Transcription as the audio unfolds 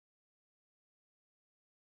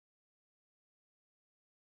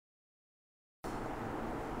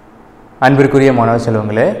அன்பிற்குரிய மாணவ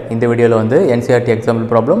செல்வங்களே, இந்த வீடியோவில் வந்து NCERT எக்ஸாம்பிள்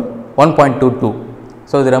ப்ராப்ளம் 1.22.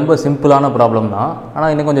 ஸோ இது ரொம்ப சிம்பிளான ப்ராப்ளம் தான்.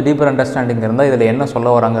 ஆனால் இன்னும் கொஞ்சம் டீப்பர் அண்டர்ஸ்டாண்டிங் இருந்தால் இதில் என்ன சொல்ல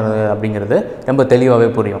வராங்கிறது அப்படிங்கிறது ரொம்ப தெளிவாகவே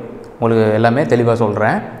புரியும். உங்களுக்கு எல்லாமே தெளிவாக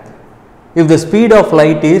சொல்கிறேன். If the speed of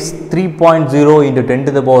light is 3.0 into 10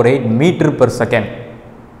 to the power 8 meter per second,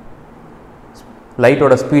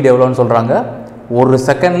 லைட்டோட ஸ்பீட் எவ்வளோன்னு சொல்கிறாங்க. ஒரு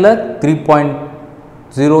செகண்டில்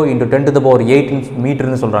 3.0 into 10 to the power 8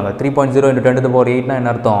 மீட்டர்னு சொல்கிறாங்க. 3.0 into 10 to the power 8னா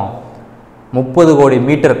என்ன அர்த்தம்? 30 கோடி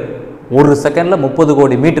மீட்டர். ஒரு செகண்டில் 30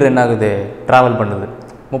 கோடி மீட்டர் என்ன ஆகுது? ட்ராவல் பண்ணுது.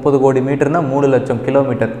 30 கோடி மீட்டர்னால் 3 லட்சம்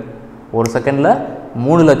கிலோமீட்டர். ஒரு செகண்டில்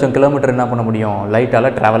 3 லட்சம் கிலோமீட்டர் என்ன பண்ண முடியும்? லைட்டால்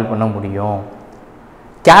ட்ராவல் பண்ண முடியும்.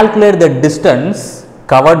 Calculate the distance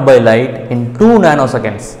covered by light in 2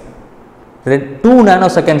 nanoseconds. 2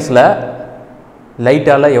 nanosecondsல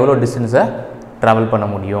லைட்டால் எவ்வளோ டிஸ்டன்ஸை ட்ராவல் பண்ண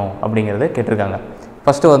முடியும் அப்படிங்கிறத கேட்டிருக்காங்க.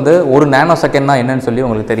 ஃபஸ்ட்டு வந்து ஒரு நேனோ செகண்ட்னா என்னன்னு சொல்லி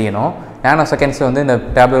உங்களுக்கு தெரியணும். நேனோ செகண்ட்ஸ் வந்து இந்த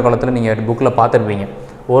டேப்லெட் காலத்தில் நீங்கள் புக்கில் பார்த்துருப்பீங்க.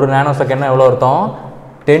 ஒரு நேனோ செகண்ட்னா எவ்வளோ அர்த்தம்?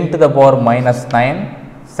 10 to the power -9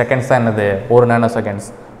 செகண்ட்ஸ் தான் என்னது? ஒரு நேனோ செகண்ட்ஸ்.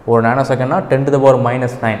 ஒரு நேனோ செகண்ட்னா 10 to the power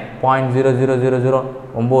 -9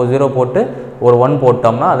 0.00090 போட்டு ஒரு 1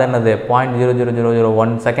 போட்டோம்னா அது என்னது?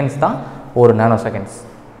 0.00001 செகண்ட்ஸ் தான் ஒரு நேனோ செகண்ட்ஸ்.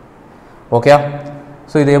 ஓகே,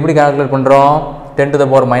 ஸோ இது எப்படி கால்குலேட் பண்ணுறோம்? 10 to the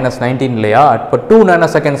power -19 இல்லையா? இப்போ 2 nano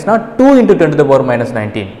செகண்ட்ஸ்னா 2 into 10 to the power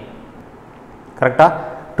 -19. கரெக்டாக?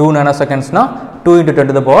 2 nano செகண்ட்ஸ்னா 2 into 10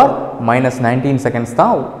 to the power -19 seconds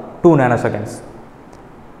தான் 2 நேனோ செகண்ட்ஸ்.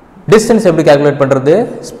 டிஸ்டன்ஸ் எப்படி கால்குலேட் பண்ணுறது?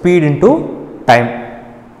 Speed into time.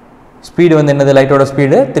 ஸ்பீடு வந்து என்னது? லைட்டோட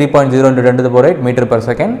speed 3.0 into 10 to the power 8 metre per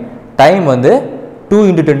second. Time வந்து 2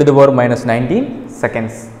 into 10 to the power -19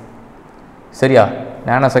 seconds. சரியா?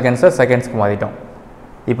 Nano செகண்ட்ஸை செகண்ட்ஸ்க்கு மாற்றிட்டோம்.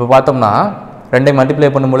 இப்போ பார்த்தோம்னா ரெண்டை மல்டிப்ளை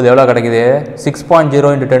பண்ணும்பொழுது எவ்வளோ கிடைக்குது? 6.0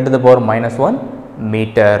 into 10 to the power -1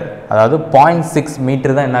 metre. அதாவது 0.6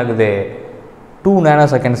 மீட்டர் தான் என்ன ஆகுது? 2 நேனோ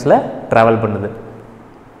செகண்ட்ஸில் ட்ராவல் பண்ணுது.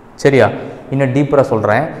 சரியா? இன்னும் டீப்பராக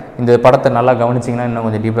சொல்கிறேன். இந்த படத்தை நல்லா கவனிச்சிங்கன்னா இன்னும்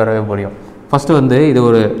கொஞ்சம் டீப்பராகவே புரியும். ஃபஸ்ட்டு வந்து இது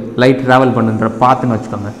ஒரு லைட் ட்ராவல் பண்ணுன்ற பார்த்துன்னு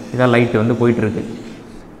வச்சுக்கோங்க. இதான் லைட் வந்து போயிட்டுருக்கு.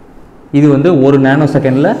 இது வந்து ஒரு நேனோ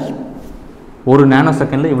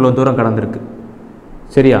செகண்டில் இவ்வளோ தூரம் கடந்திருக்கு.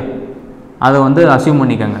 சரியா? அதை வந்து அசியூம்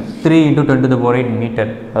பண்ணிக்கோங்க. 3 into 10 to the power 8 metre,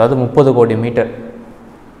 அதாவது 30 கோடி மீட்டர்.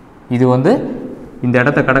 இது வந்து இந்த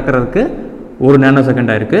இடத்த கடக்கிறதுக்கு ஒரு நேனோ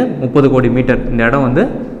செகண்டாக இருக்குது. 30 கோடி மீட்டர். இந்த இடம் வந்து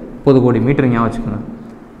 30 கோடி மீட்டர் ஞாபகம் வச்சுக்கோங்க.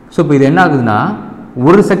 ஸோ இப்போ இது என்ன ஆகுதுன்னா,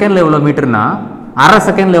 ஒரு செகண்டில் எவ்வளோ மீட்டர்னா அரை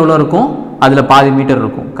செகண்டில் எவ்வளோ இருக்கும்? அதில் பாதி மீட்டர்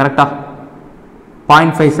இருக்கும். கரெக்டாக?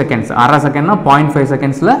 0.5 செகண்ட்ஸ். அரை செகண்ட்னா 0.5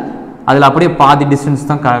 செகண்ட்ஸில் அதில் அப்படியே பாதி டிஸ்டன்ஸ்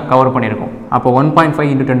தான் கவர் பண்ணியிருக்கோம். அப்போ 1.5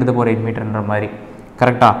 into 10 to the power 8 மீட்டர்ன்ற மாதிரி.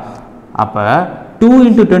 கரெக்டாக? அப்போ 2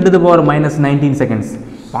 into 10 to the power -19 seconds.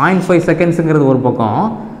 0.5 செகண்ட்ஸுங்கிறது ஒரு பக்கம்.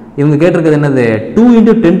 இவங்க கேட்டிருக்கிறது என்னது? 2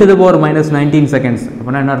 into 10 to the power -19 seconds.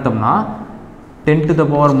 அப்படின்னா என்ன அர்த்தம்னா 10 to the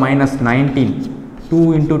power -19. 2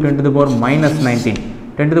 into 10 to the power -19.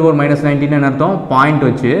 10 to the power -19 என்ன அர்த்தம்? பாயிண்ட்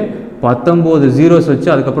வச்சு 19 ஜீரோஸ் வச்சு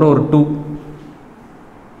அதுக்கப்புறம் ஒரு 2.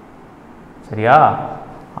 சரியா?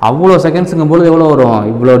 அவ்வளோ செகண்ட்ஸுங்கும் பொழுது எவ்வளோ வரும்?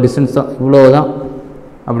 இவ்வளோ டிஸ்டன்ஸ் தான், இவ்வளோ தான்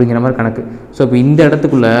அப்படிங்கிற மாதிரி கணக்கு. ஸோ இப்போ இந்த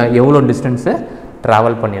இடத்துக்குள்ளே எவ்வளோ டிஸ்டன்ஸை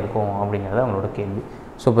ட்ராவல் பண்ணியிருக்கோம் அப்படிங்கிறது அவங்களோட கேள்வி.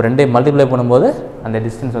 ஸோ இப்போ ரெண்டையும் மல்டிப்ளை பண்ணும்போது அந்த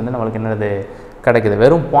டிஸ்டன்ஸ் வந்து நம்மளுக்கு என்னது கிடைக்குது?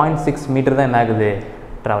 வெறும் 0.6 மீட்டர் தான் என்ன ஆகுது?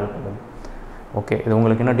 ட்ராவல் பண்ணுது. ஓகே, இது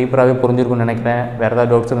உங்களுக்கு இன்னும் டீப்பராகவே புரிஞ்சிருக்குன்னு நினைக்கிறேன். வேறு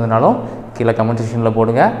ஏதாவது டவுட்ஸ் இருந்ததுனாலும் கீழே கமெண்ட் செக்ஷனில்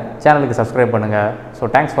போடுங்க. சேனலுக்கு சப்ஸ்கிரைப் பண்ணுங்கள். ஸோ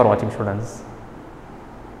தேங்க்ஸ் ஃபார் வாட்சிங் ஸ்டூடெண்ட்ஸ்.